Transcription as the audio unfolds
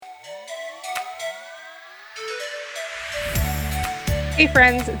Hey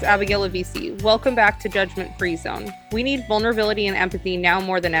friends, it's Abigail Avisi. Welcome back to Judgment Free Zone. We need vulnerability and empathy now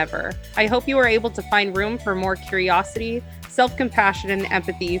more than ever. I hope you are able to find room for more curiosity, self-compassion, and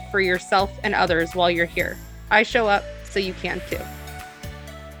empathy for yourself and others while you're here. I show up so you can too.